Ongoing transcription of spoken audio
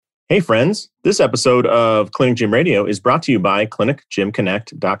Hey friends, this episode of Clinic Gym Radio is brought to you by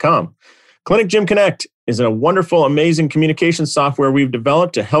ClinicGymConnect.com. Clinic Gym Connect is a wonderful, amazing communication software we've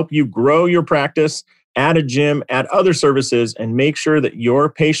developed to help you grow your practice, add a gym, add other services, and make sure that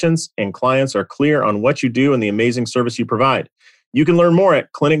your patients and clients are clear on what you do and the amazing service you provide. You can learn more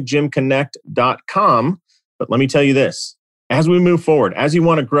at ClinicGymConnect.com, but let me tell you this. As we move forward, as you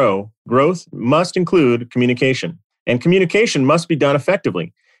want to grow, growth must include communication, and communication must be done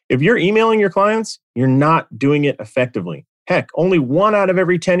effectively. If you're emailing your clients, you're not doing it effectively. Heck, only 1 out of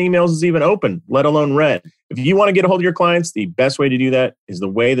every 10 emails is even open, let alone read. If you want to get a hold of your clients, the best way to do that is the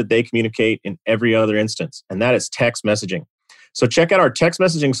way that they communicate in every other instance, and that is text messaging. So check out our text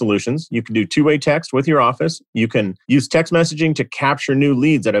messaging solutions. You can do two-way text with your office. You can use text messaging to capture new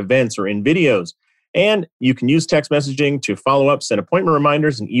leads at events or in videos. And you can use text messaging to follow up, send appointment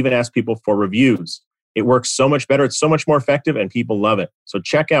reminders, and even ask people for reviews. It works so much better. It's so much more effective, and people love it. So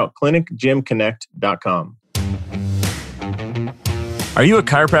check out ClinicGymConnect.com. Are you a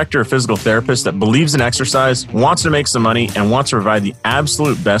chiropractor or physical therapist that believes in exercise, wants to make some money, and wants to provide the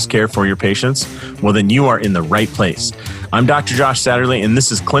absolute best care for your patients? Well, then you are in the right place. I'm Dr. Josh Satterley, and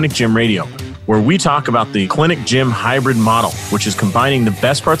this is Clinic Gym Radio, where we talk about the clinic gym hybrid model, which is combining the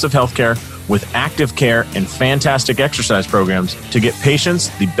best parts of healthcare with active care and fantastic exercise programs to get patients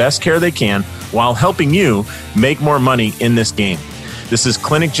the best care they can while helping you make more money in this game. This is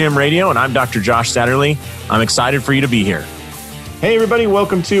Clinic Gym Radio, and I'm Dr. Josh Satterley. I'm excited for you to be here. Hey, everybody.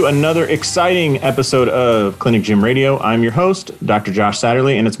 Welcome to another exciting episode of Clinic Gym Radio. I'm your host, Dr. Josh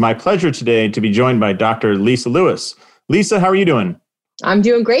Satterley, and it's my pleasure today to be joined by Dr. Lisa Lewis. Lisa, how are you doing? I'm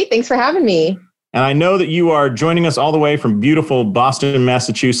doing great. Thanks for having me. And I know that you are joining us all the way from beautiful Boston,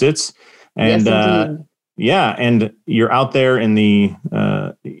 Massachusetts. And yes, indeed. Yeah, and you're out there in the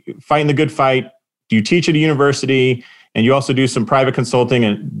fighting the good fight. You teach at a university, and you also do some private consulting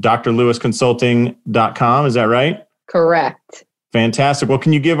at drlewisconsulting.com. Is that right? Correct. Fantastic. Well,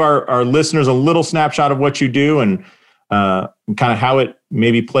 can you give our listeners a little snapshot of what you do and kind of how it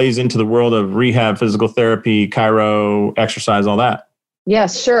maybe plays into the world of rehab, physical therapy, chiro, exercise, all that?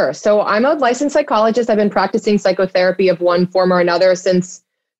 Yes, sure. So I'm a licensed psychologist. I've been practicing psychotherapy of one form or another since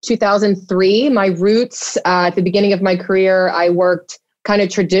 2003. My roots at the beginning of my career, I worked kind of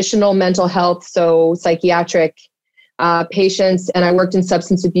traditional mental health, so psychiatric patients, and I worked in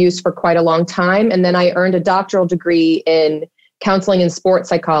substance abuse for quite a long time. And then I earned a doctoral degree in counseling and sports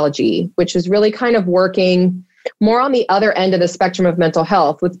psychology, which is really kind of working more on the other end of the spectrum of mental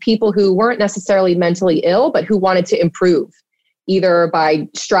health with people who weren't necessarily mentally ill, but who wanted to improve, either by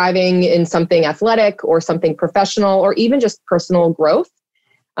striving in something athletic or something professional, or even just personal growth.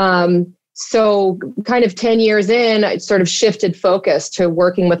 So kind of 10 years in, I sort of shifted focus to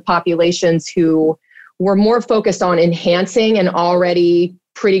working with populations who were more focused on enhancing an already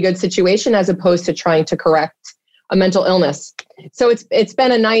pretty good situation as opposed to trying to correct a mental illness. So it's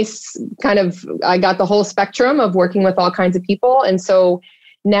been a nice kind of, I got the whole spectrum of working with all kinds of people. And so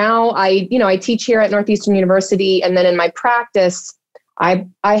now I teach here at Northeastern University, and then in my practice, I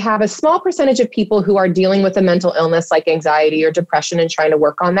have a small percentage of people who are dealing with a mental illness like anxiety or depression and trying to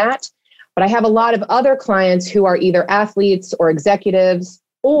work on that. But I have a lot of other clients who are either athletes or executives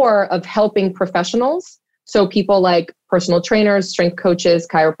or of helping professionals. So people like personal trainers, strength coaches,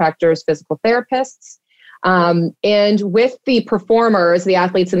 chiropractors, physical therapists. And with the performers, the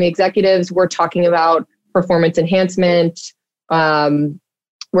athletes and the executives, we're talking about performance enhancement.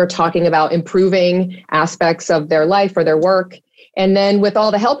 We're talking about improving aspects of their life or their work. And then with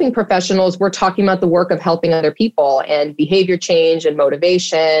all the helping professionals, we're talking about the work of helping other people and behavior change and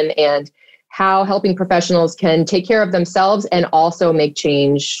motivation and how helping professionals can take care of themselves and also make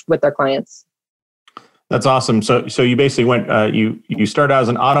change with their clients. That's awesome. So you basically went, you started out as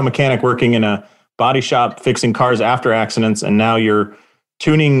an auto mechanic working in a body shop fixing cars after accidents, and now you're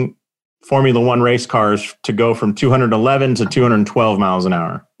tuning Formula One race cars to go from 211 to 212 miles an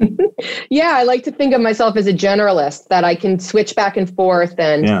hour. Yeah, I like to think of myself as a generalist, that I can switch back and forth.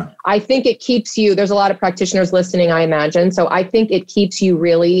 And I think it keeps you, there's a lot of practitioners listening, I imagine. So I think it keeps you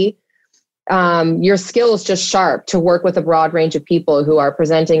really, your skills just sharp to work with a broad range of people who are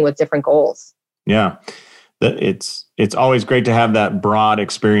presenting with different goals. Yeah. It's always great to have that broad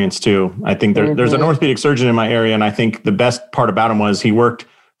experience too. I think there's an orthopedic surgeon in my area, and I think the best part about him was he worked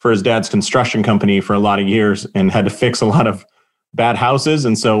for his dad's construction company for a lot of years and had to fix a lot of bad houses.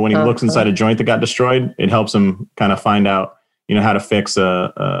 And so when he looks inside a joint that got destroyed, it helps him kind of find out, how to fix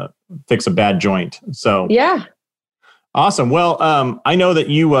a bad joint. So yeah. Awesome. Well, I know that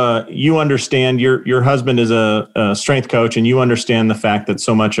you understand, your husband is a strength coach, and you understand the fact that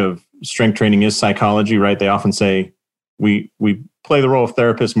so much of strength training is psychology, right? They often say we play the role of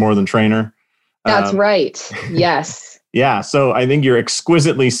therapist more than trainer. That's right. Yes. Yeah. So I think you're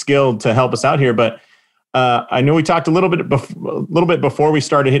exquisitely skilled to help us out here. But I know we talked a little bit before we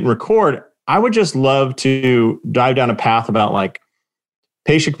started hitting record. I would just love to dive down a path about like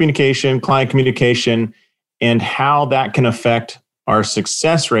patient communication, client communication, and how that can affect our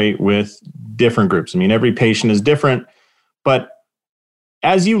success rate with different groups. I mean, every patient is different, but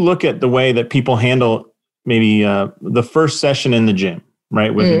as you look at the way that people handle maybe the first session in the gym,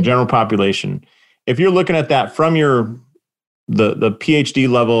 right, with the general population, if you're looking at that from the PhD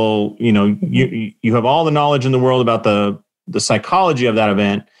level, you have all the knowledge in the world about the psychology of that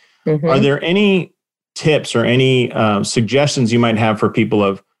event. Are there any tips or any suggestions you might have for people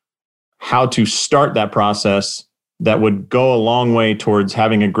of how to start that process that would go a long way towards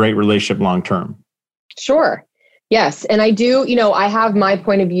having a great relationship long term? Sure. Yes. And I do, I have my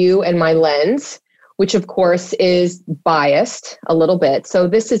point of view and my lens, which of course is biased a little bit. So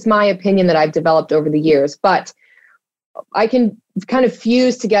this is my opinion that I've developed over the years, but I can kind of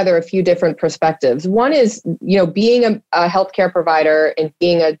fuse together a few different perspectives. One is, being a healthcare provider and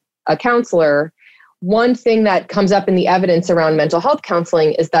being a counselor, one thing that comes up in the evidence around mental health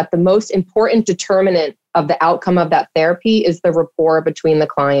counseling is that the most important determinant of the outcome of that therapy is the rapport between the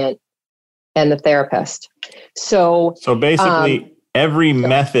client and the therapist. So basically, every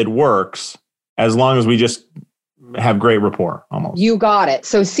method works as long as we just have great rapport, almost. You got it.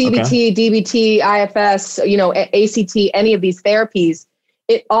 So CBT, DBT, IFS, ACT, any of these therapies,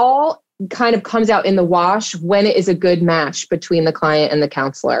 it all kind of comes out in the wash when it is a good match between the client and the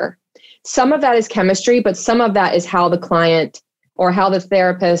counselor. Some of that is chemistry, but some of that is how the client or how the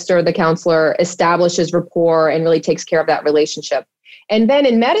therapist or the counselor establishes rapport and really takes care of that relationship. And then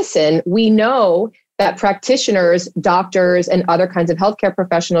in medicine, we know that practitioners, doctors, and other kinds of healthcare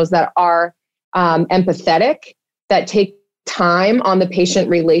professionals that are empathetic, that take time on the patient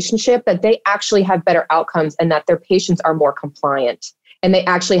relationship, that they actually have better outcomes and that their patients are more compliant. And they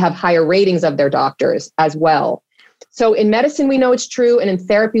actually have higher ratings of their doctors as well. So in medicine, we know it's true. And in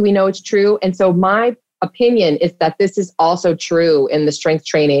therapy, we know it's true. And so my opinion is that this is also true in the strength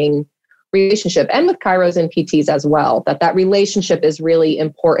training relationship and with chiros and PTs as well, that relationship is really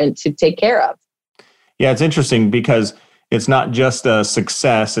important to take care of. Yeah, it's interesting because it's not just a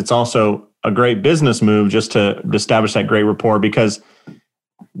success. It's also a great business move just to establish that great rapport, because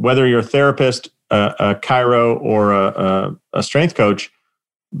whether you're a therapist, a chiro, or a strength coach,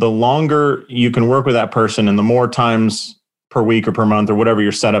 the longer you can work with that person and the more times per week or per month or whatever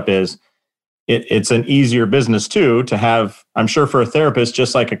your setup is, it's an easier business too to have. I'm sure for a therapist,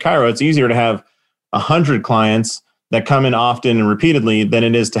 just like a chiro, it's easier to have 100 clients that come in often and repeatedly than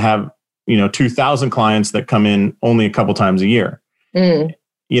it is to have 2,000 clients that come in only a couple times a year. And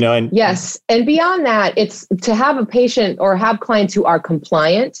yes. And beyond that, it's to have a patient or have clients who are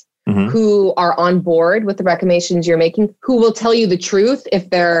compliant, who are on board with the recommendations you're making, who will tell you the truth if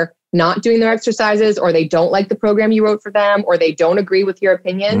they're not doing their exercises or they don't like the program you wrote for them or they don't agree with your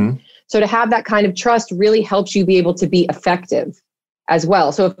opinion. So to have that kind of trust really helps you be able to be effective as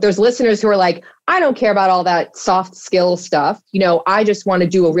well. So if there's listeners who are like, I don't care about all that soft skill stuff, I just want to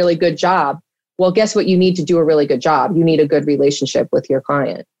do a really good job. Well, guess what? You need to do a really good job. You need a good relationship with your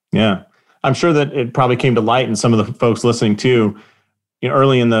client. Yeah. I'm sure that it probably came to light in some of the folks listening too,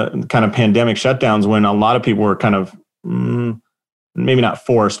 early in the kind of pandemic shutdowns when a lot of people were kind of maybe not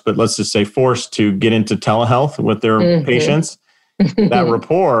forced, but let's just say forced to get into telehealth with their patients. That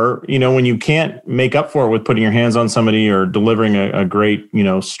rapport, when you can't make up for it with putting your hands on somebody or delivering a great,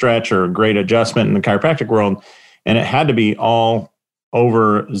 stretch or a great adjustment in the chiropractic world, and it had to be all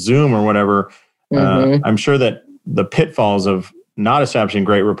over Zoom or whatever, I'm sure that the pitfalls of not establishing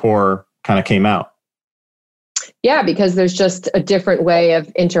great rapport kind of came out. Yeah, because there's just a different way of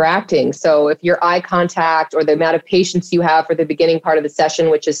interacting. So if your eye contact or the amount of patience you have for the beginning part of the session,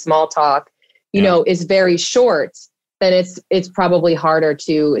 which is small talk, is very short, then it's probably harder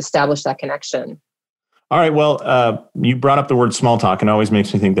to establish that connection. All right. Well, you brought up the word small talk and it always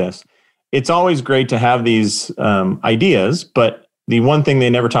makes me think this. It's always great to have these ideas, but the one thing they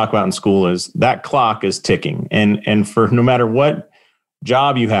never talk about in school is that clock is ticking. And for no matter what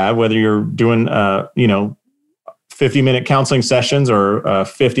job you have, whether you're doing, 50-minute counseling sessions or a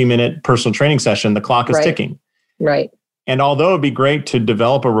 50-minute personal training session, the clock is ticking. Right. And although it'd be great to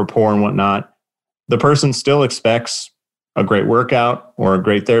develop a rapport and whatnot, the person still expects a great workout or a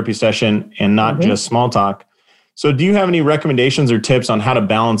great therapy session and not just small talk. So do you have any recommendations or tips on how to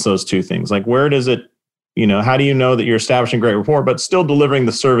balance those two things? Like where does it, how do you know that you're establishing great rapport, but still delivering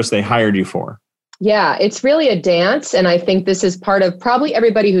the service they hired you for? Yeah, it's really a dance. And I think this is part of probably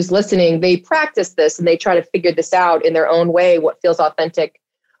everybody who's listening. They practice this and they try to figure this out in their own way, what feels authentic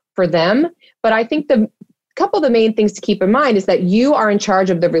for them. But I think the couple of the main things to keep in mind is that you are in charge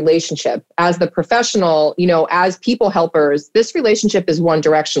of the relationship as the professional, as people helpers. This relationship is one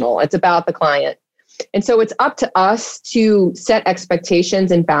directional. It's about the client. And so it's up to us to set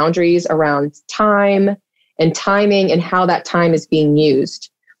expectations and boundaries around time and timing and how that time is being used.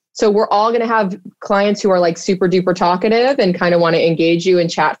 So we're all going to have clients who are like super duper talkative and kind of want to engage you and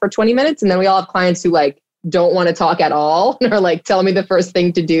chat for 20 minutes. And then we all have clients who like don't want to talk at all and are like, tell me the first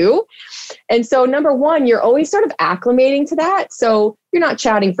thing to do. And so number one, you're always sort of acclimating to that. So you're not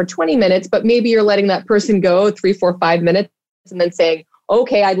chatting for 20 minutes, but maybe you're letting that person go 3, 4, 5 minutes and then saying,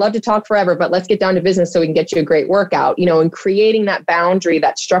 okay, I'd love to talk forever, but let's get down to business so we can get you a great workout, and creating that boundary,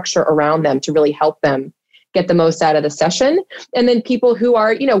 that structure around them to really help them get the most out of the session. And then people who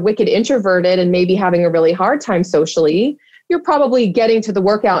are, wicked introverted and maybe having a really hard time socially, you're probably getting to the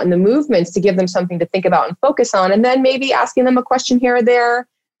workout and the movements to give them something to think about and focus on. And then maybe asking them a question here or there,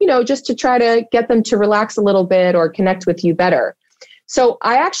 just to try to get them to relax a little bit or connect with you better. So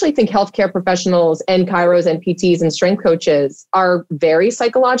I actually think healthcare professionals and chiros and PTs and strength coaches are very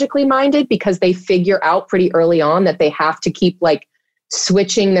psychologically minded because they figure out pretty early on that they have to keep like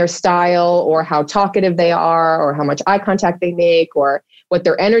switching their style or how talkative they are or how much eye contact they make or what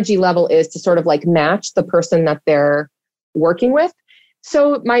their energy level is to sort of like match the person that they're working with.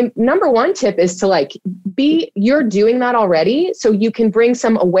 So my number one tip is to you're doing that already. So you can bring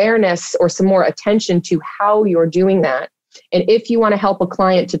some awareness or some more attention to how you're doing that. And if you want to help a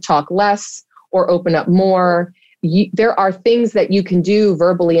client to talk less or open up more, there are things that you can do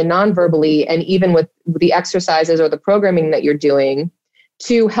verbally and non-verbally, and even with the exercises or the programming that you're doing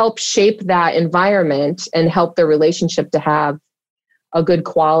to help shape that environment and help the relationship to have a good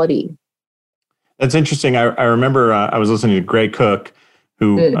quality. That's interesting. I remember I was listening to Gray Cook,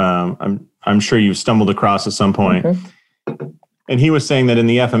 who I'm sure you've stumbled across at some point. Mm-hmm. And he was saying that in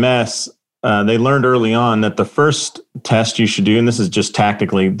the FMS, they learned early on that the first test you should do, and this is just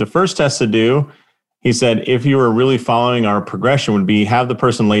tactically, the first test to do, he said, if you were really following our progression, would be have the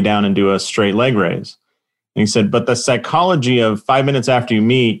person lay down and do a straight leg raise. And he said, but the psychology of 5 minutes after you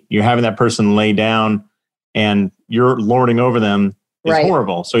meet, you're having that person lay down and you're lording over them is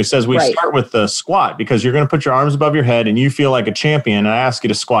horrible. So he says, we start with the squat because you're going to put your arms above your head and you feel like a champion. And I ask you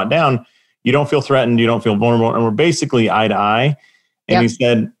to squat down. You don't feel threatened. You don't feel vulnerable. And we're basically eye to eye. And he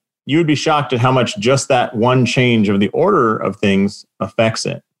said, you would be shocked at how much just that one change of the order of things affects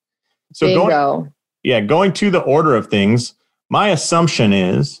it. So going to the order of things, my assumption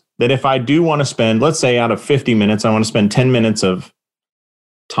is that if I do want to spend, let's say out of 50 minutes, I want to spend 10 minutes of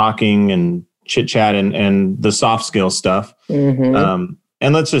talking and chit chat and the soft skill stuff. Mm-hmm.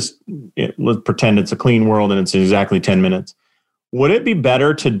 And let's pretend it's a clean world and it's exactly 10 minutes. Would it be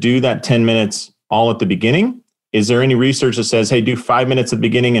better to do that 10 minutes all at the beginning? Is there any research that says, hey, do 5 minutes at the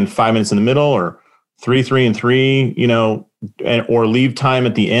beginning and 5 minutes in the middle, or 3, 3, and 3, or leave time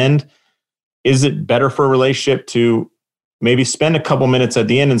at the end? Is it better for a relationship to maybe spend a couple minutes at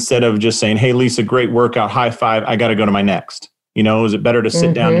the end instead of just saying, hey, Lisa, great workout, high five, I got to go to my next? Is it better to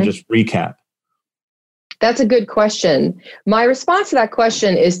sit down and just recap? That's a good question. My response to that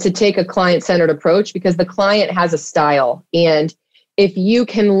question is to take a client-centered approach because the client has a style. And if you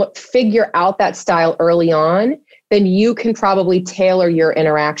can figure out that style early on, then you can probably tailor your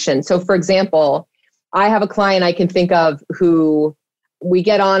interaction. So for example, I have a client I can think of who we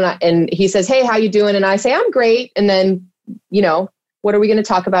get on and he says, hey, how you doing? And I say, I'm great. And then, what are we going to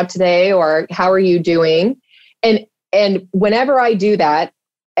talk about today? Or how are you doing? And whenever I do that,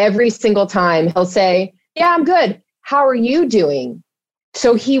 every single time he'll say, yeah, I'm good. How are you doing?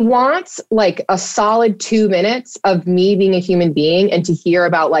 So he wants like a solid 2 minutes of me being a human being and to hear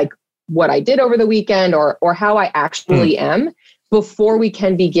about like what I did over the weekend or how I actually am before we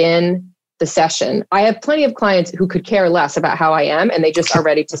can begin the session. I have plenty of clients who could care less about how I am and they just are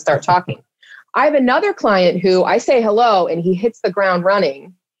ready to start talking. I have another client who I say hello and he hits the ground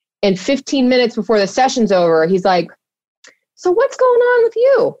running. And 15 minutes before the session's over, he's like, so what's going on with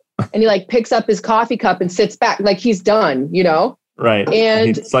you? And he like picks up his coffee cup and sits back like he's done, Right.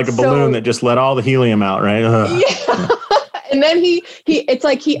 And it's like a balloon that just let all the helium out, right? Yeah. And then it's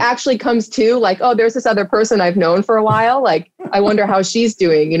like he actually comes to like, oh, there's this other person I've known for a while. Like, I wonder how she's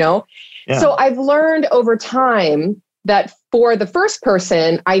doing, Yeah. So I've learned over time that for the first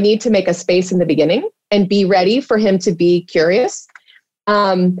person, I need to make a space in the beginning and be ready for him to be curious.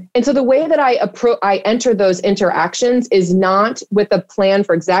 And so the way that I enter those interactions is not with a plan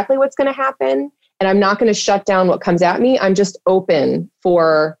for exactly what's going to happen. And I'm not going to shut down what comes at me. I'm just open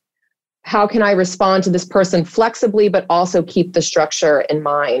for how can I respond to this person flexibly, but also keep the structure in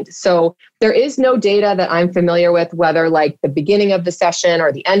mind? So there is no data that I'm familiar with, whether like the beginning of the session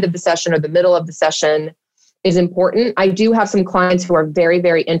or the end of the session or the middle of the session is important. I do have some clients who are very,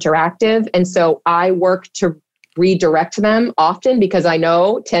 very interactive. And so I work to redirect them often because I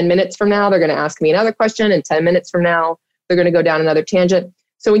know 10 minutes from now, they're going to ask me another question. And 10 minutes from now, they're going to go down another tangent.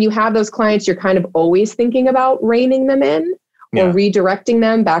 So when you have those clients, you're kind of always thinking about reining them in or redirecting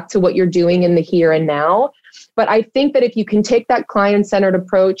them back to what you're doing in the here and now. But I think that if you can take that client-centered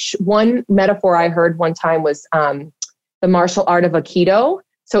approach, one metaphor I heard one time was the martial art of Aikido.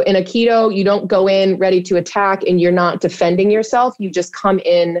 So in Aikido, you don't go in ready to attack and you're not defending yourself. You just come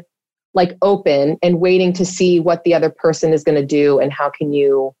in like open and waiting to see what the other person is going to do and how can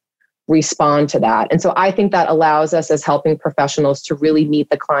you respond to that. And so I think that allows us as helping professionals to really meet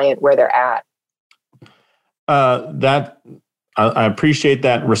the client where they're at. I appreciate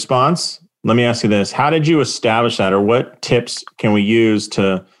that response. Let me ask you this. How did you establish that, or what tips can we use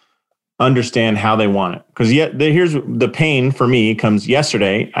to understand how they want it? Because here's the pain for me comes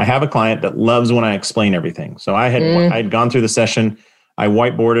yesterday. I have a client that loves when I explain everything. So I had gone through the session, I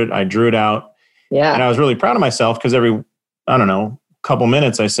whiteboarded, I drew it out. Yeah. And I was really proud of myself because every, couple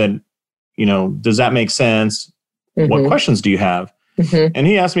minutes I said, does that make sense? What questions do you have? And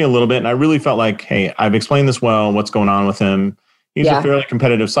he asked me a little bit and I really felt like, hey, I've explained this well, what's going on with him. He's a fairly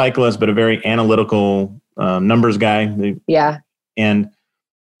competitive cyclist, but a very analytical numbers guy. Yeah. And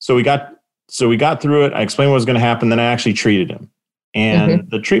so we got through it. I explained what was going to happen. Then I actually treated him. And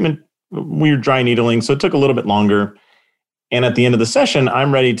the treatment, we were dry needling. So it took a little bit longer. And at the end of the session,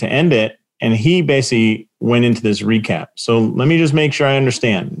 I'm ready to end it. And he basically went into this recap. So let me just make sure I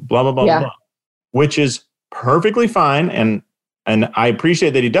understand, blah, blah, blah, blah, which is perfectly fine. And I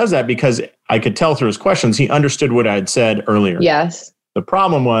appreciate that he does that because I could tell through his questions, he understood what I had said earlier. Yes. The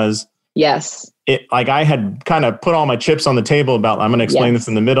problem was, I had kind of put all my chips on the table about, I'm going to explain this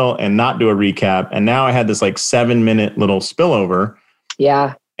in the middle and not do a recap. And now I had this 7-minute little spillover.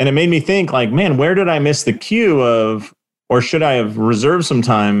 Yeah. And it made me think man, where did I miss the cue of, or should I have reserved some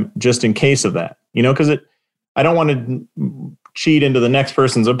time just in case of that? Because I don't want to cheat into the next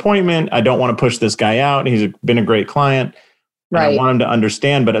person's appointment. I don't want to push this guy out. He's been a great client. Right. I want him to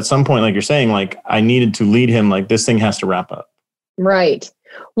understand. But at some point, like you're saying, I needed to lead him, this thing has to wrap up. Right.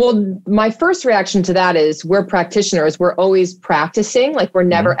 Well, my first reaction to that is we're practitioners. We're always practicing. We're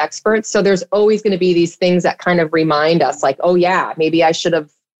never experts. So there's always going to be these things that kind of remind us oh yeah, maybe I should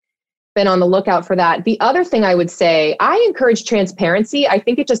have been on the lookout for that. The other thing I would say, I encourage transparency. I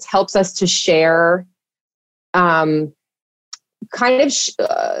think it just helps us to share, be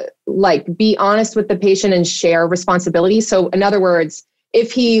honest with the patient and share responsibility. So in other words,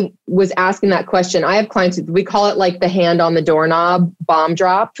 if he was asking that question, I have clients, we call it the hand on the doorknob bomb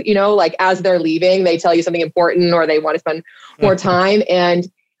drop, as they're leaving, they tell you something important or they want to spend more time. And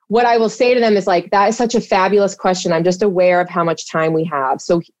what I will say to them is that is such a fabulous question. I'm just aware of how much time we have.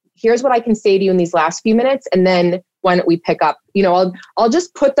 So here's what I can say to you in these last few minutes. And then why don't we pick up, I'll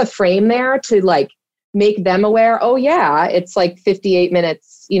just put the frame there to make them aware. Oh yeah, it's 58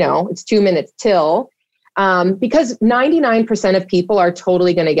 minutes, it's 2 minutes till, because 99% of people are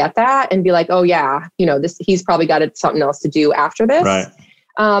totally going to get that and be oh yeah, he's probably got something else to do after this. Right.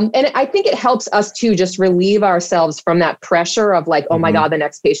 And I think it helps us to just relieve ourselves from that pressure of oh my God, the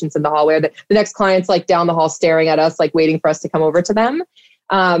next patient's in the hallway, or the next client's down the hall staring at us, waiting for us to come over to them.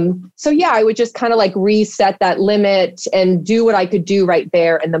 So yeah, I would just kind of reset that limit and do what I could do right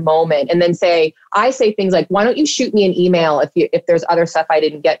there in the moment. And then I say things why don't you shoot me an email if there's other stuff I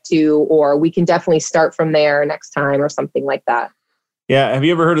didn't get to, or we can definitely start from there next time or something like that. Yeah. Have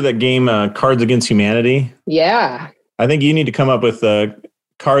you ever heard of that game, Cards Against Humanity? Yeah. I think you need to come up with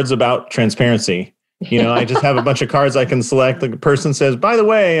cards about transparency. I just have a bunch of cards I can select. The person says, by the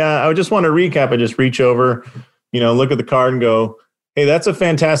way, I just want to recap. I just reach over, look at the card and go, hey, that's a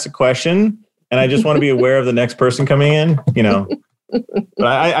fantastic question. And I just want to be aware of the next person coming in, but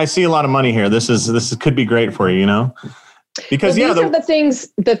I see a lot of money here. This could be great for you, because these are the things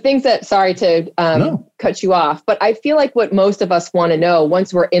that, sorry to cut you off, but I feel what most of us want to know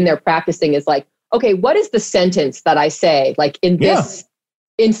once we're in there practicing is okay, what is the sentence that I say in this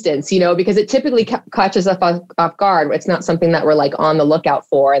instance, because it typically catches us off guard. It's not something that we're on the lookout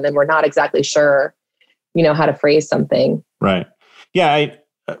for. And then we're not exactly sure, how to phrase something. Right. Yeah,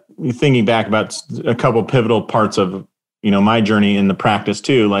 thinking back about a couple pivotal parts of, my journey in the practice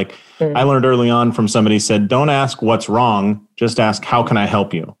too. I learned early on from somebody said, don't ask what's wrong, just ask, how can I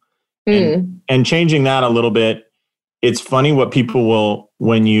help you? And changing that a little bit, it's funny what people will,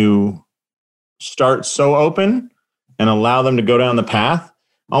 when you start so open and allow them to go down the path,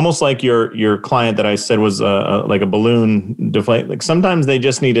 almost like your client that I said was like a balloon deflate. Like sometimes they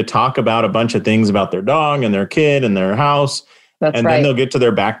just need to talk about a bunch of things about their dog and their kid and their house. That's right. Then they'll get to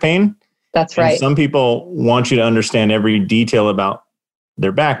their back pain. That's right. Some people want you to understand every detail about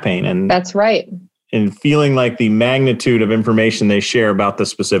their back pain. And that's right. And feeling like the magnitude of information they share about the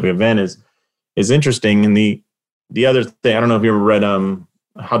specific event is interesting. And the other thing, I don't know if you ever read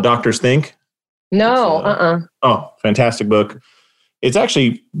How Doctors Think. No, Oh, fantastic book. It's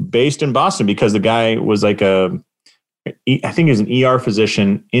actually based in Boston because the guy was like I think he was an ER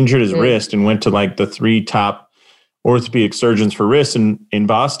physician, injured his wrist and went to like the 3 top orthopedic surgeons for wrists in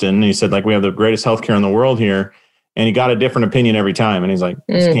Boston. And he said, like, we have the greatest healthcare in the world here. And he got a different opinion every time. And he's like,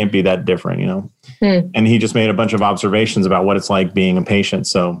 this can't be that different, you know? And he just made a bunch of observations about what it's like being a patient.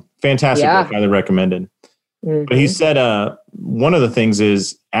 So fantastic book, highly recommended. But he said, one of the things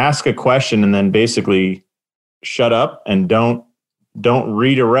is ask a question and then basically shut up and don't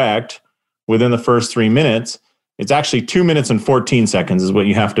redirect within the first 3 minutes. It's actually 2 minutes and 14 seconds is what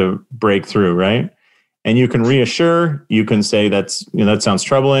you have to break through, right? And you can reassure, you can say that sounds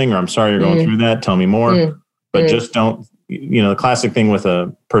troubling, or I'm sorry you're going through that. Tell me more. But just don't, the classic thing with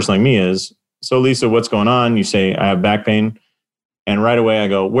a person like me is, so Lisa, what's going on? You say, I have back pain. And right away I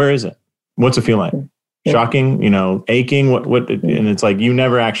go, where is it? What's it feel like? Shocking, aching, what? And it's like, you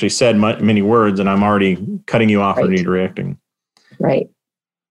never actually said many words and I'm already cutting you off and redirecting. Right.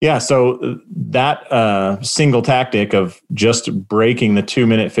 Yeah. So that single tactic of just breaking the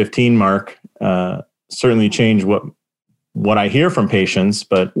 2-minute 15 mark certainly changed what I hear from patients.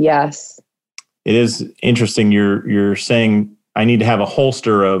 But yes, it is interesting. You're saying I need to have a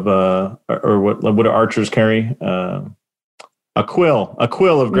holster of or what do archers carry? A quill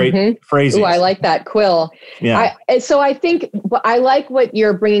of great phrases. Oh, I like that quill. Yeah. So I think I like what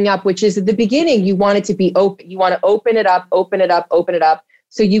you're bringing up, which is at the beginning, you want it to be open. You want to open it up.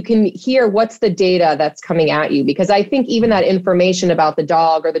 So you can hear what's the data that's coming at you. Because I think even that information about the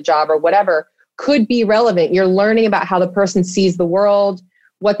dog or the job or whatever could be relevant. You're learning about how the person sees the world,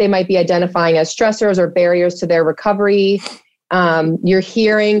 what they might be identifying as stressors or barriers to their recovery. You're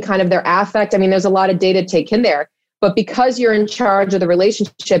hearing kind of their affect. I mean, there's a lot of data to take in there. But because you're in charge of the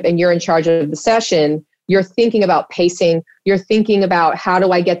relationship and you're in charge of the session, you're thinking about pacing. You're thinking about how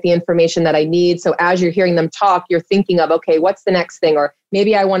do I get the information that I need? So as you're hearing them talk, you're thinking of, okay, what's the next thing? Or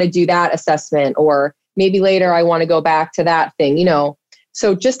maybe I want to do that assessment, or maybe later I want to go back to that thing,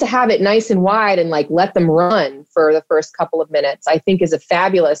 So just to have it nice and wide and like let them run for the first couple of minutes, I think is a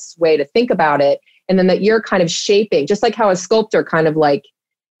fabulous way to think about it. And then that you're kind of shaping, just like how a sculptor kind of like,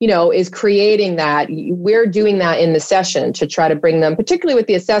 is creating that. We're doing that in the session to try to bring them, particularly with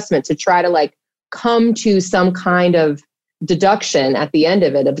the assessment, to try to like come to some kind of deduction at the end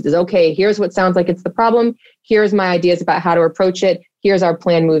of it. If it's okay, here's what sounds like it's the problem. Here's my ideas about how to approach it. Here's our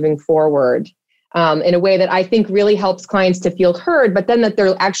plan moving forward. In a way that I think really helps clients to feel heard, but then that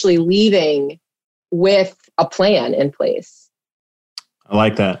they're actually leaving with a plan in place. I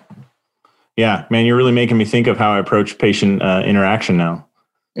like that. Yeah, man, you're really making me think of how I approach patient interaction now.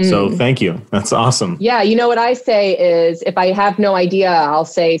 So thank you. That's awesome. Yeah. What I say is if I have no idea, I'll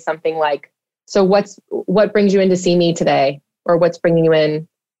say something like, so what brings you in to see me today? Or what's bringing you in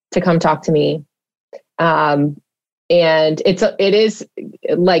to come talk to me? And it is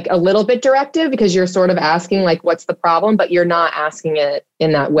like a little bit directive because you're sort of asking like, what's the problem? But you're not asking it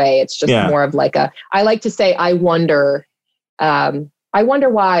in that way. It's just more of like I like to say, I wonder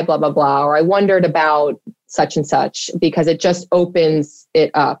why, blah, blah, blah, or I wondered about such and such, because it just opens it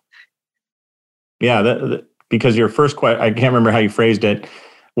up. Yeah, because your first question, I can't remember how you phrased it.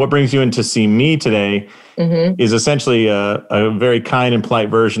 What brings you in to see me today is essentially a very kind and polite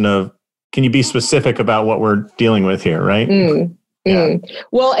version of, can you be specific about what we're dealing with here, right? Yeah.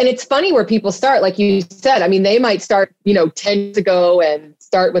 Well, and it's funny where people start, like you said, I mean, they might start, 10 years ago and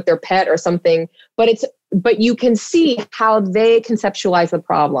start with their pet or something, but you can see how they conceptualize the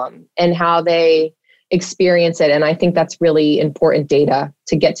problem and how they experience it. And I think that's really important data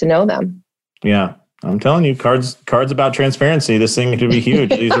to get to know them. Yeah. I'm telling you, cards about transparency. This thing could be huge.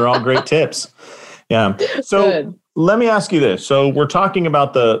 These are all great tips. Yeah. So good. Let me ask you this. So we're talking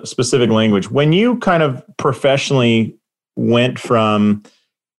about the specific language. When you kind of professionally went towards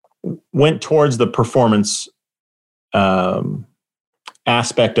the performance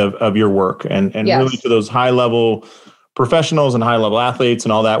aspect of your work and really to those high level professionals and high level athletes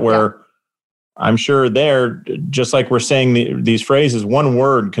and all that, where I'm sure there, just like we're saying these phrases, one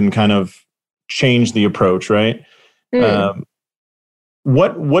word can kind of change the approach, right?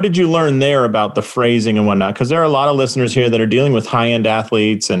 What did you learn there about the phrasing and whatnot? Because there are a lot of listeners here that are dealing with high-end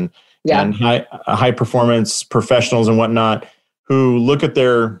athletes and high performance professionals and whatnot who look at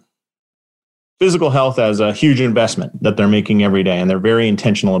their physical health as a huge investment that they're making every day, and they're very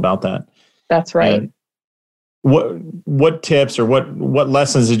intentional about that. That's right. And what tips or what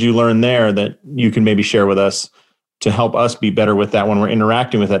lessons did you learn there that you can maybe share with us to help us be better with that when we're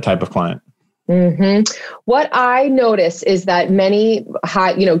interacting with that type of client? Mm-hmm. What I notice is that many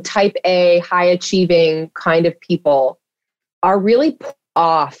type A, high achieving kind of people are really put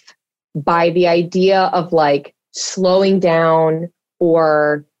off by the idea of like slowing down,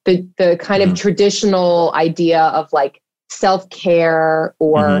 or the kind of traditional idea of like self-care,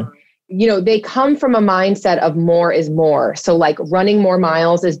 or they come from a mindset of more is more. So like running more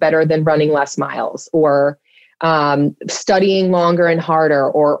miles is better than running less miles, or studying longer and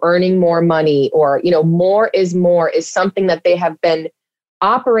harder, or earning more money, or, more is something that they have been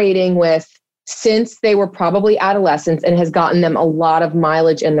operating with since they were probably adolescents, and has gotten them a lot of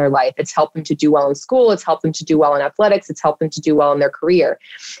mileage in their life. It's helped them to do well in school. It's helped them to do well in athletics. It's helped them to do well in their career.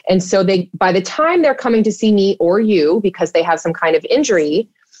 And so by the time they're coming to see me or you, because they have some kind of injury,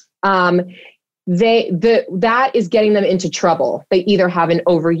 that is getting them into trouble. They either have an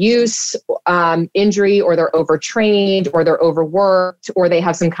overuse injury, or they're overtrained, or they're overworked, or they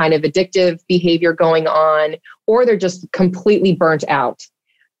have some kind of addictive behavior going on, or they're just completely burnt out.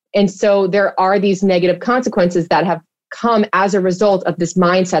 And so there are these negative consequences that have come as a result of this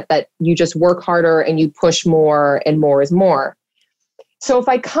mindset that you just work harder and you push more, and more is more. So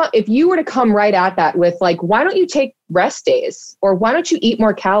if you were to come right at that with like, why don't you take rest days, or why don't you eat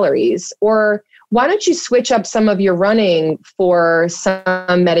more calories, or why don't you switch up some of your running for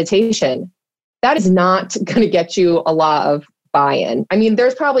some meditation? That is not going to get you a lot of buy-in. I mean,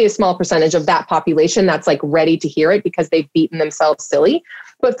 there's probably a small percentage of that population that's like ready to hear it because they've beaten themselves silly.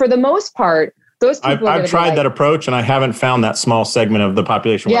 But for the most part, those people I've tried that approach, and I haven't found that small segment of the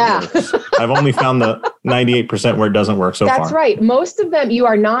population where it works. I've only found the 98% where it doesn't work so far. That's right. Most of them, you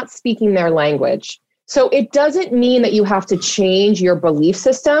are not speaking their language. So it doesn't mean that you have to change your belief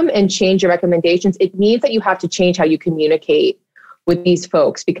system and change your recommendations. It means that you have to change how you communicate with these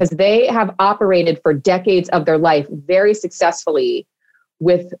folks, because they have operated for decades of their life very successfully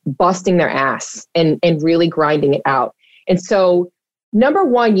with busting their ass and really grinding it out. And so number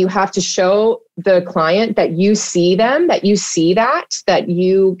one, you have to show the client that you see them, that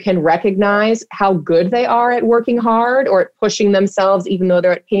you can recognize how good they are at working hard, or at pushing themselves even though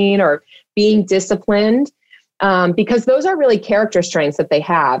they're at pain, or being disciplined, because those are really character strengths that they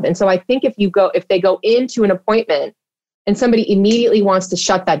have. And so I think if they go into an appointment and somebody immediately wants to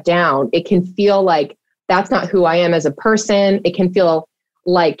shut that down, it can feel like that's not who I am as a person. It can feel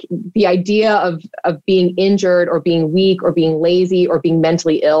like the idea of being injured, or being weak, or being lazy, or being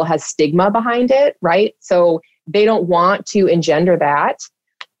mentally ill has stigma behind it, right? So they don't want to engender that.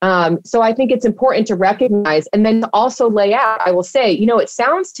 So I think it's important to recognize, and then to also lay out, I will say, it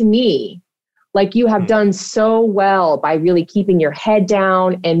sounds to me like you have done so well by really keeping your head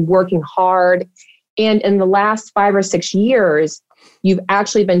down and working hard. And in the last 5 or 6 years, you've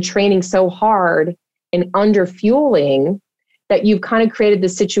actually been training so hard and under fueling that you've kind of created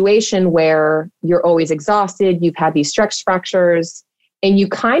this situation where you're always exhausted. You've had these stress fractures, and you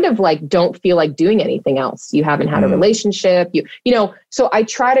kind of like don't feel like doing anything else. You haven't had a relationship, so I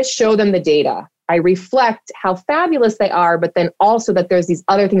try to show them the data. I reflect how fabulous they are, but then also that there's these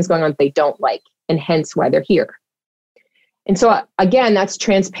other things going on that they don't like, and hence why they're here. And so again, that's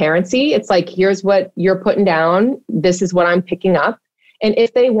transparency. It's like, here's what you're putting down. This is what I'm picking up. And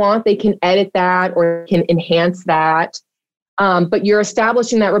if they want, they can edit that or can enhance that. But you're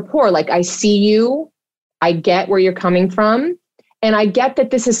establishing that rapport. Like, I see you, I get where you're coming from, and I get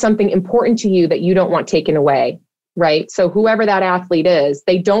that this is something important to you that you don't want taken away, right? So whoever that athlete is,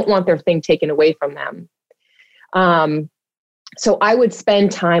 they don't want their thing taken away from them. So I would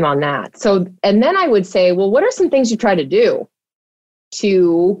spend time on that. So, and then I would say, well, what are some things you try to do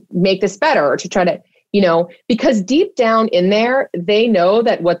to make this better, or to try to, because deep down in there, they know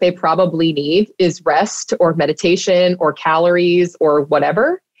that what they probably need is rest or meditation or calories or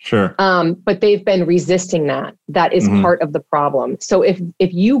whatever. Sure. But they've been resisting that. That is part of the problem. So if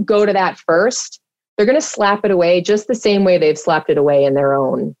you go to that first, they're going to slap it away just the same way they've slapped it away in their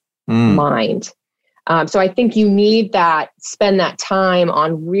own mind. So I think you need spend that time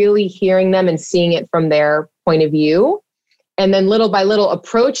on really hearing them and seeing it from their point of view. And then little by little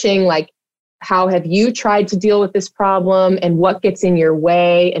approaching, like, how have you tried to deal with this problem, and what gets in your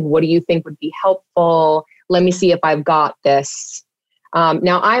way, and what do you think would be helpful? Let me see if I've got this.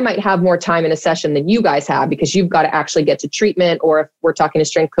 Now, I might have more time in a session than you guys have, because you've got to actually get to treatment, or if we're talking to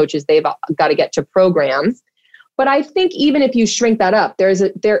strength coaches, they've got to get to programs. But I think even if you shrink that up, there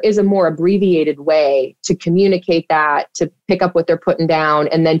is a more abbreviated way to communicate that, to pick up what they're putting down,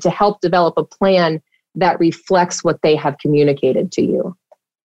 and then to help develop a plan that reflects what they have communicated to you.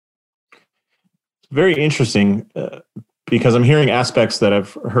 Very interesting, because I'm hearing aspects that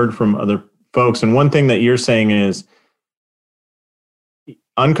I've heard from other folks. And one thing that you're saying is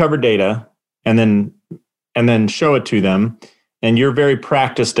uncover data and then show it to them. And you're very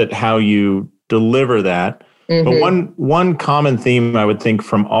practiced at how you deliver that. But one common theme I would think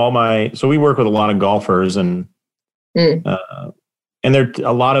from so we work with a lot of golfers, and a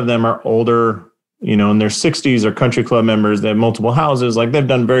lot of them are older, in their 60s, or country club members. They have multiple houses, like they've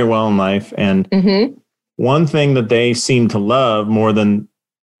done very well in life. And one thing that they seem to love more than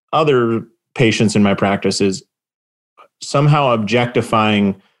other patients in my practice is somehow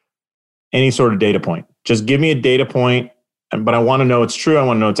objectifying any sort of data point. Just give me a data point, but I want to know it's true. I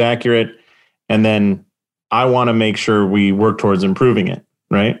want to know it's accurate. And then I want to make sure we work towards improving it.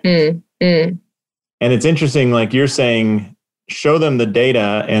 Right. And it's interesting, like you're saying, show them the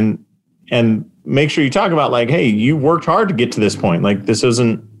data and make sure you talk about, like, hey, you worked hard to get to this point. Like, this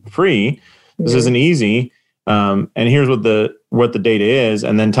isn't free. This isn't easy. And here's what the data is.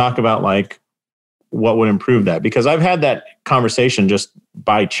 And then talk about, like, what would improve that. Because I've had that conversation just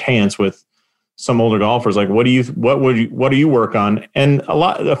by chance with some older golfers. Like, what do you work on? And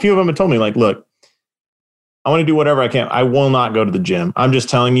a few of them have told me, like, look, I want to do whatever I can. I will not go to the gym. I'm just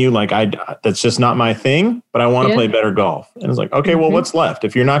telling you, like, that's just not my thing, but I want to play better golf. And it's like, okay, well, what's left?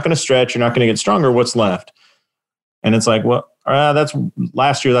 If you're not going to stretch, you're not going to get stronger, what's left? And it's like, well, that's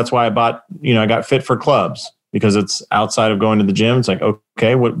last year. That's why I bought, I got fit for clubs, because it's outside of going to the gym. It's like,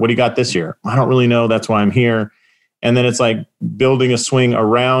 okay, what do you got this year? I don't really know. That's why I'm here. And then it's like building a swing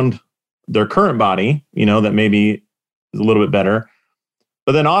around their current body, that maybe is a little bit better.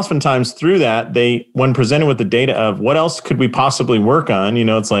 But then oftentimes through that, when presented with the data of what else could we possibly work on,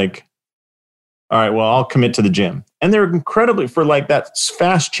 it's like, all right, well, I'll commit to the gym. And they're incredibly, for like that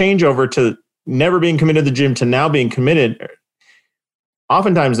fast changeover to never being committed to the gym to now being committed.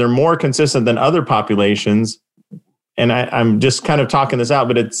 Oftentimes they're more consistent than other populations. And I'm just kind of talking this out,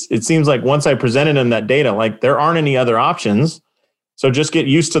 but it seems like once I presented them that data, like there aren't any other options. So just get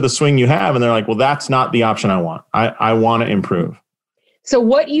used to the swing you have. And they're like, well, that's not the option I want. I want to improve. So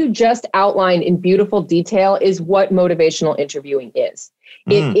what you just outlined in beautiful detail is what motivational interviewing is.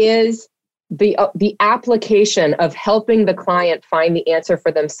 It is the application of helping the client find the answer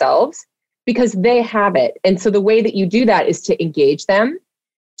for themselves, because they have it. And so the way that you do that is to engage them,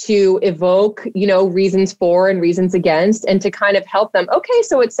 to evoke, reasons for and reasons against, and to kind of help them. Okay,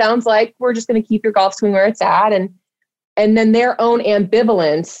 so it sounds like we're just going to keep your golf swing where it's at. And then their own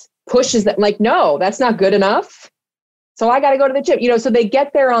ambivalence pushes them, like, no, that's not good enough. So I got to go to the gym, so they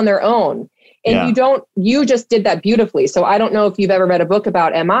get there on their own. And you just did that beautifully. So I don't know if you've ever read a book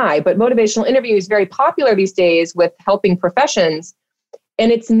about MI, but motivational interviewing is very popular these days with helping professions.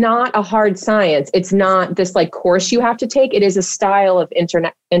 And it's not a hard science. It's not this like course you have to take. It is a style of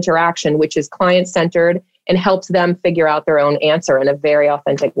interaction, which is client-centered and helps them figure out their own answer in a very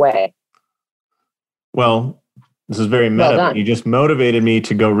authentic way. Well, this is very meta. Well, you just motivated me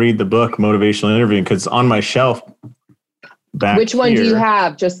to go read the book, Motivational Interviewing, because it's on my shelf. Which one do you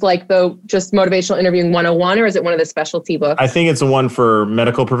have? Just Motivational Interviewing 101, or is it one of the specialty books? I think it's the one for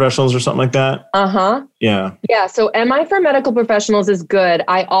medical professionals or something like that. Yeah. Yeah. So MI for medical professionals is good.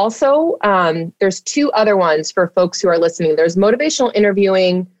 I also, there's two other ones for folks who are listening. There's Motivational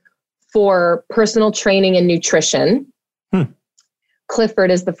Interviewing for personal training and nutrition.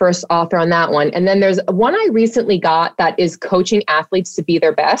 Clifford is the first author on that one. And then there's one I recently got that is coaching athletes to be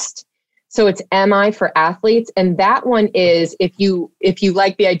their best. So it's MI for athletes. And that one is, if you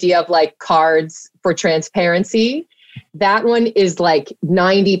like the idea of like cards for transparency, that one is like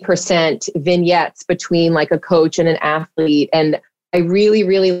 90% vignettes between like a coach and an athlete. And I really,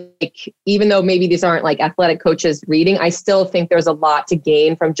 really like, even though maybe these aren't like athletic coaches reading, I still think there's a lot to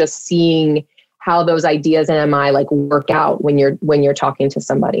gain from just seeing how those ideas in MI like work out when you're talking to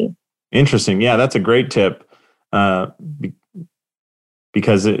somebody. Interesting. Yeah, that's a great tip.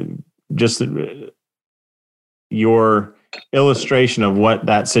 Because your illustration of what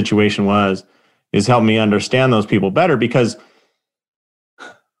that situation was is helping me understand those people better, because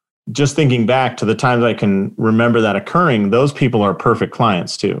just thinking back to the times I can remember that occurring, those people are perfect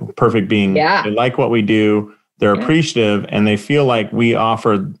clients too. Perfect being, they like what we do, they're appreciative, and they feel like we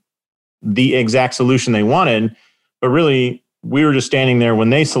offered the exact solution they wanted, but really we were just standing there when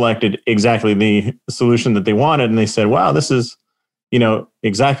they selected exactly the solution that they wanted. And they said, wow, this is,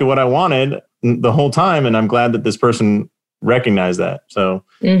 exactly what I wanted the whole time. And I'm glad that this person, recognize that. So,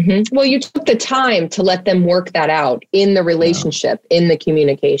 well, you took the time to let them work that out in the relationship, in the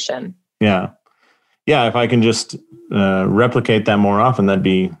communication. Yeah. If I can just replicate that more often, that'd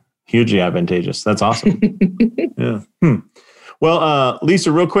be hugely advantageous. That's awesome. Yeah. Well,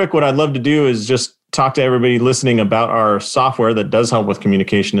 Lisa, real quick, what I'd love to do is just talk to everybody listening about our software that does help with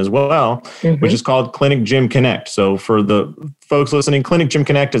communication as well, which is called Clinic Gym Connect. So for the folks listening, Clinic Gym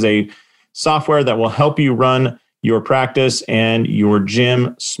Connect is a software that will help you run your practice and your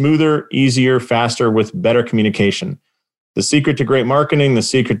gym smoother, easier, faster with better communication. The secret to great marketing, the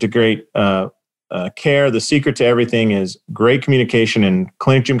secret to great care, the secret to everything is great communication, and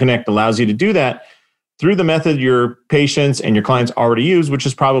Clinic Gym Connect allows you to do that through the method your patients and your clients already use, which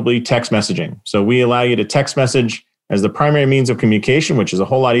is probably text messaging. So we allow you to text message as the primary means of communication, which is a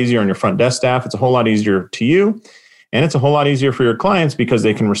whole lot easier on your front desk staff. It's a whole lot easier to you, and it's a whole lot easier for your clients because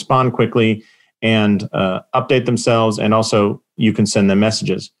they can respond quickly and update themselves, and also you can send them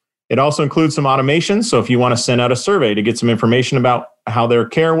messages. It also includes some automation. So if you want to send out a survey to get some information about how their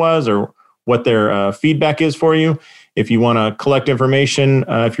care was or what their feedback is for you, if you want to collect information,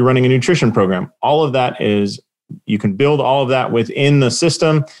 if you're running a nutrition program, all of that is, you can build all of that within the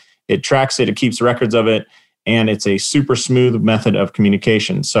system. It tracks it, it keeps records of it, and it's a super smooth method of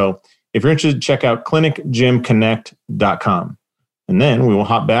communication. So if you're interested, check out clinicgymconnect.com. And then we will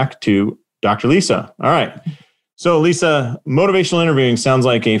hop back to Dr. Lisa. All right. So Lisa, motivational interviewing sounds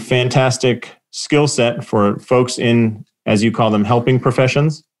like a fantastic skill set for folks in, as you call them, helping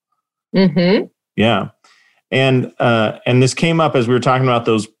professions. Yeah. And this came up as we were talking about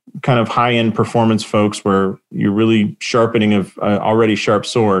those kind of high-end performance folks where you're really sharpening of already sharp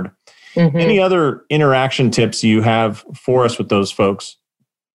sword. Any other interaction tips you have for us with those folks?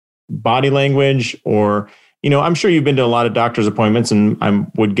 Body language, or, I'm sure you've been to a lot of doctor's appointments, and I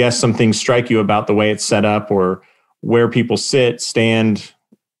would guess some things strike you about the way it's set up or where people sit, stand.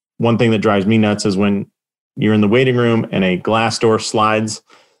 One thing that drives me nuts is when you're in the waiting room and a glass door slides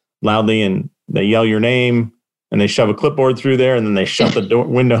loudly and they yell your name and they shove a clipboard through there and then they shut the door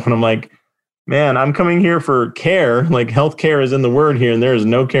window. And I'm like, man, I'm coming here for care. Like, health care is in the word here, and there is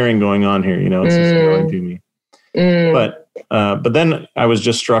no caring going on here. It's just annoying to me. But then I was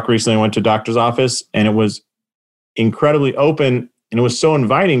just struck recently. I went to a doctor's office and it was incredibly open, and it was so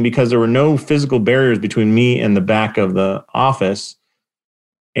inviting because there were no physical barriers between me and the back of the office.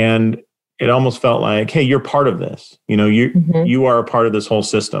 And it almost felt like, hey, you're part of this. You are a part of this whole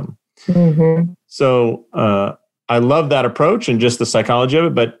system. So I love that approach and just the psychology of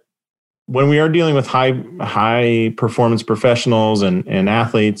it. But when we are dealing with high performance professionals and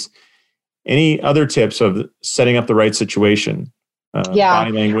athletes, any other tips of setting up the right situation?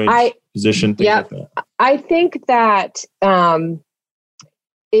 Body language, position, things like that. I think that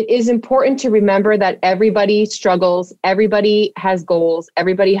it is important to remember that everybody struggles, everybody has goals,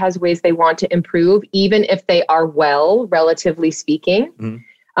 everybody has ways they want to improve, even if they are well, relatively speaking.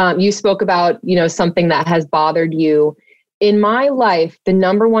 You spoke about, something that has bothered you. In my life, the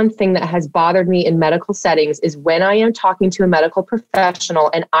number one thing that has bothered me in medical settings is when I am talking to a medical professional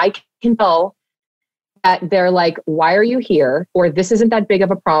and I can tell that they're like, why are you here? Or this isn't that big of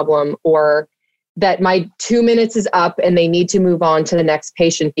a problem, or that my 2 minutes is up and they need to move on to the next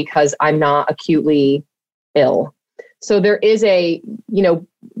patient because I'm not acutely ill. So there is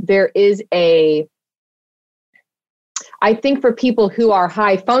I think for people who are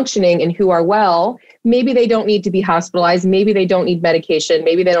high functioning and who are well, maybe they don't need to be hospitalized. Maybe they don't need medication.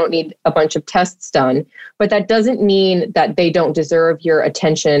 Maybe they don't need a bunch of tests done. But that doesn't mean that they don't deserve your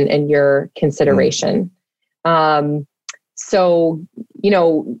attention and your consideration. So,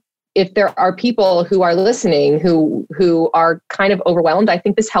 if there are people who are listening who are kind of overwhelmed, I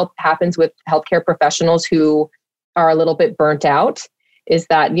think this happens with healthcare professionals who are a little bit burnt out. Is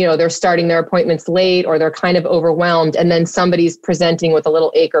that, they're starting their appointments late, or they're kind of overwhelmed, and then somebody's presenting with a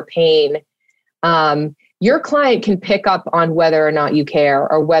little ache or pain. Your client can pick up on whether or not you care,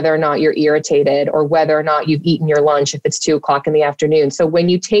 or whether or not you're irritated, or whether or not you've eaten your lunch if it's 2:00 in the afternoon. So when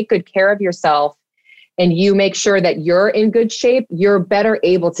you take good care of yourself and you make sure that you're in good shape, you're better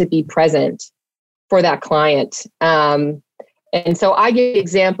able to be present for that client. And so I give an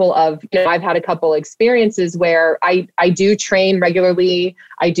example of, I've had a couple experiences where I do train regularly.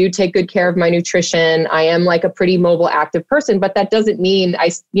 I do take good care of my nutrition. I am like a pretty mobile, active person, but that doesn't mean I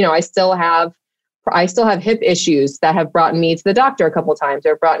still have hip issues that have brought me to the doctor a couple of times,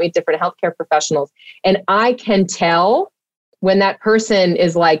 or brought me different healthcare professionals. And I can tell when that person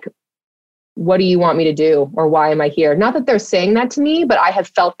is like, what do you want me to do? Or why am I here? Not that they're saying that to me, but I have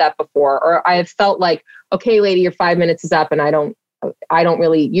felt that before. Or I have felt like, okay, lady, your 5 minutes is up and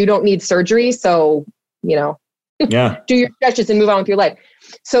you don't need surgery. So, Do your stretches and move on with your life.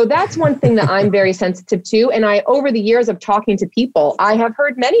 So that's one thing that I'm very sensitive to. And over the years of talking to people, I have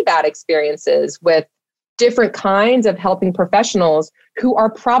heard many bad experiences with different kinds of helping professionals who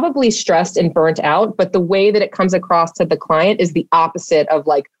are probably stressed and burnt out, but the way that it comes across to the client is the opposite of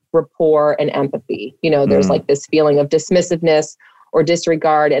like rapport and empathy. There's like this feeling of dismissiveness or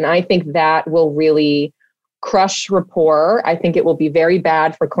disregard. And I think that will really crush rapport. I think it will be very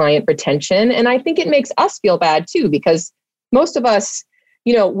bad for client retention. And I think it makes us feel bad too, because most of us,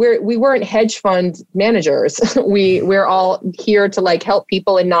 we weren't hedge fund managers. We're all here to like help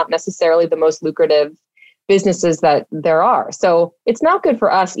people and not necessarily the most lucrative businesses that there are. So it's not good for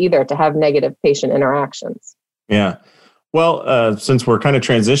us either to have negative patient interactions. Yeah. Well, since we're kind of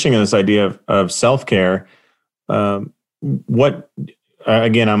transitioning in this idea of self-care, again,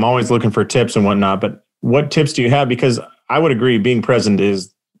 I'm always looking for tips and whatnot, but what tips do you have? Because I would agree being present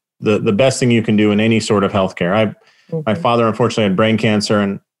is the best thing you can do in any sort of healthcare. My father, unfortunately, had brain cancer,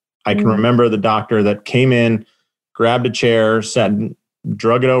 and I can remember the doctor that came in, grabbed a chair,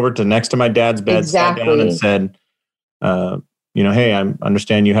 drug it over to next to my dad's bed, sat down and said, hey, I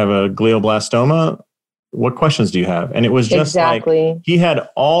understand you have a glioblastoma. What questions do you have? And it was just like he had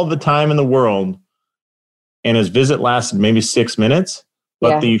all the time in the world, and his visit lasted maybe 6 minutes,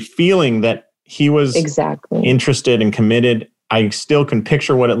 but the feeling that he was interested and committed, I still can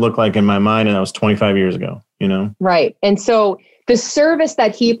picture what it looked like in my mind, and that was 25 years ago, Right. And so the service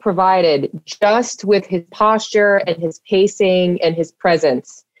that he provided just with his posture and his pacing and his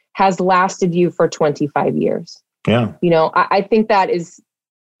presence has lasted you for 25 years. Yeah. I think that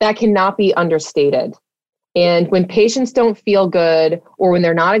cannot be understated. And when patients don't feel good, or when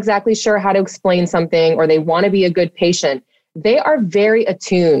they're not exactly sure how to explain something, or they want to be a good patient, they are very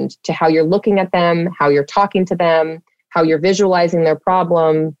attuned to how you're looking at them, how you're talking to them, how you're visualizing their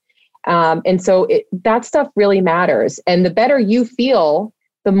problem. And so that stuff really matters. And the better you feel,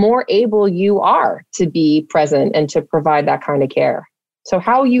 the more able you are to be present and to provide that kind of care. So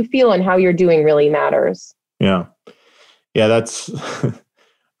how you feel and how you're doing really matters. Yeah. Yeah, that's,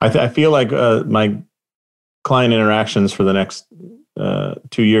 I feel like my client interactions for the next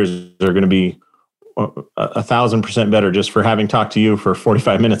 2 years are going to be 1,000% better just for having talked to you for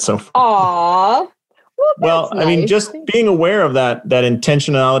 45 minutes so far. Aww. Well, nice. I mean, just being aware of that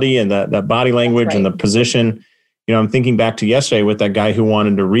intentionality and that body language and the position. I'm thinking back to yesterday with that guy who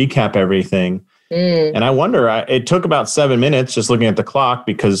wanted to recap everything. And I wonder, it took about 7 minutes just looking at the clock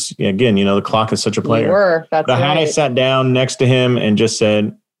because, again, the clock is such a player. That's but had I sat down next to him and just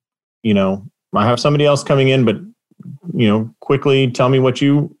said, I have somebody else coming in, but, quickly tell me what I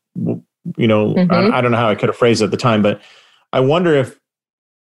don't know how I could have phrased it at the time, but I wonder if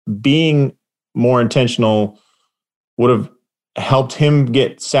being more intentional would have helped him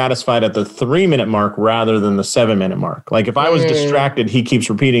get satisfied at the 3-minute mark rather than the 7-minute mark. Like if I was distracted, he keeps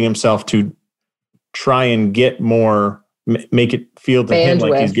repeating himself to try and get more, make it feel to him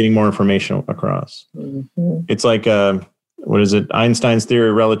like he's getting more information across. It's like, what is it? Einstein's theory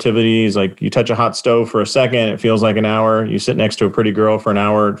of relativity is like you touch a hot stove for a second, it feels like an hour. You sit next to a pretty girl for an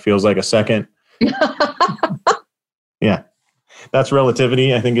hour, it feels like a second. Yeah. That's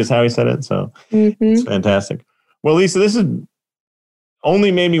relativity, I think is how he said it. So it's fantastic. Well, Lisa, this has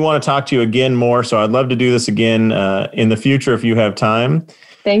only made me want to talk to you again more. So I'd love to do this again in the future if you have time.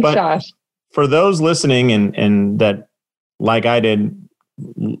 Thanks, Josh. For those listening and that, like I did,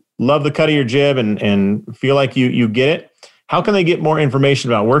 love the cut of your jib and feel like you get it, how can they get more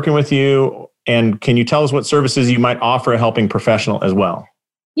information about working with you? And can you tell us what services you might offer a helping professional as well?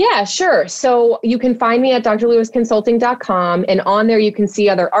 Yeah, sure. So you can find me at drlewisconsulting.com, and on there you can see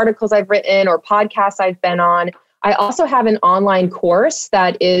other articles I've written or podcasts I've been on. I also have an online course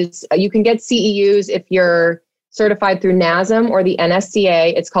that is, you can get CEUs if you're certified through NASM or the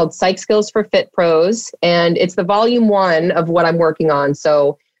NSCA. It's called Psych Skills for Fit Pros, and it's the volume 1 of what I'm working on.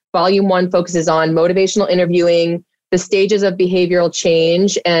 So volume 1 focuses on motivational interviewing, the stages of behavioral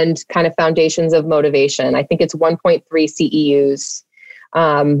change, and kind of foundations of motivation. I think it's 1.3 CEUs.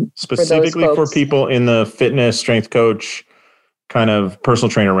 Specifically for people in the fitness, strength coach, kind of personal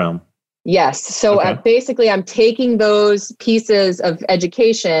trainer realm. Yes. So basically I'm taking those pieces of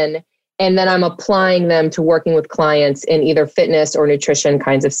education and then I'm applying them to working with clients in either fitness or nutrition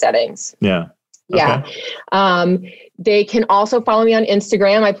kinds of settings. Yeah. Okay. Yeah. They can also follow me on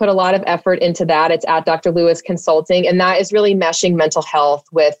Instagram. I put a lot of effort into that. It's at Dr. Lewis Consulting. And that is really meshing mental health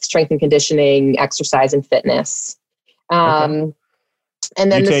with strength and conditioning, exercise, and fitness. And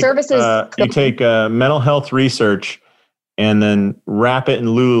then services. You take mental health research and then wrap it in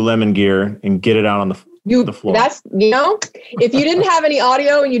Lululemon gear and get it out the floor. That's, if you didn't have any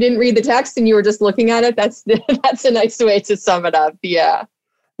audio and you didn't read the text and you were just looking at it, that's a nice way to sum it up. Yeah.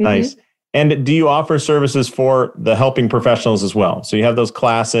 Nice. And do you offer services for the helping professionals as well? So you have those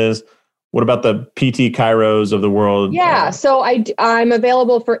classes. What about the PT Kairos of the world? Yeah, so I'm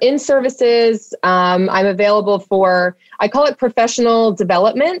available for in-services. I'm available for, I call it professional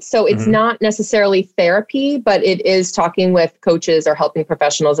development. So it's not necessarily therapy, but it is talking with coaches or helping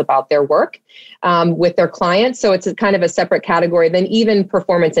professionals about their work with their clients. So it's a kind of a separate category than even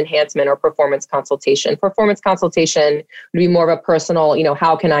performance enhancement or performance consultation. Performance consultation would be more of a personal,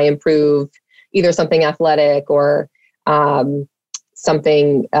 how can I improve either something athletic or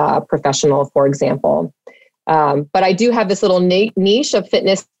something professional, for example. But I do have this little niche of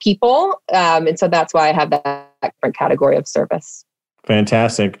fitness people. And so that's why I have that different category of service.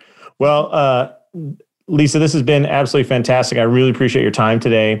 Fantastic. Well, Lisa, this has been absolutely fantastic. I really appreciate your time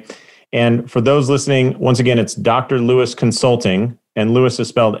today. And for those listening, once again, it's Dr. Lewis Consulting, and Lewis is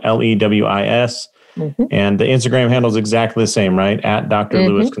spelled Lewis. And the Instagram handle is exactly the same, right? At Dr.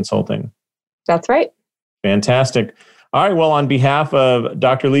 Lewis Consulting. That's right. Fantastic. All right. Well, on behalf of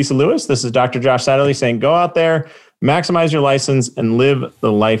Dr. Lisa Lewis, this is Dr. Josh Satterley saying, go out there, maximize your license, and live the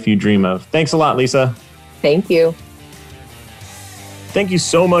life you dream of. Thanks a lot, Lisa. Thank you. Thank you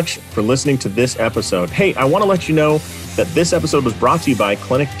so much for listening to this episode. Hey, I want to let you know that this episode was brought to you by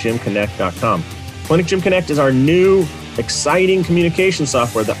ClinicGymConnect.com. Clinic Gym Connect is our new, exciting communication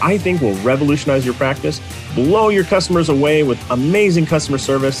software that I think will revolutionize your practice, blow your customers away with amazing customer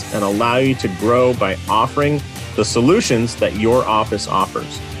service, and allow you to grow by offering the solutions that your office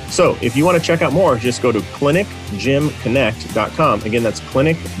offers. So if you want to check out more, just go to ClinicGymConnect.com. Again, that's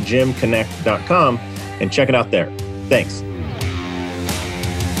ClinicGymConnect.com and check it out there. Thanks.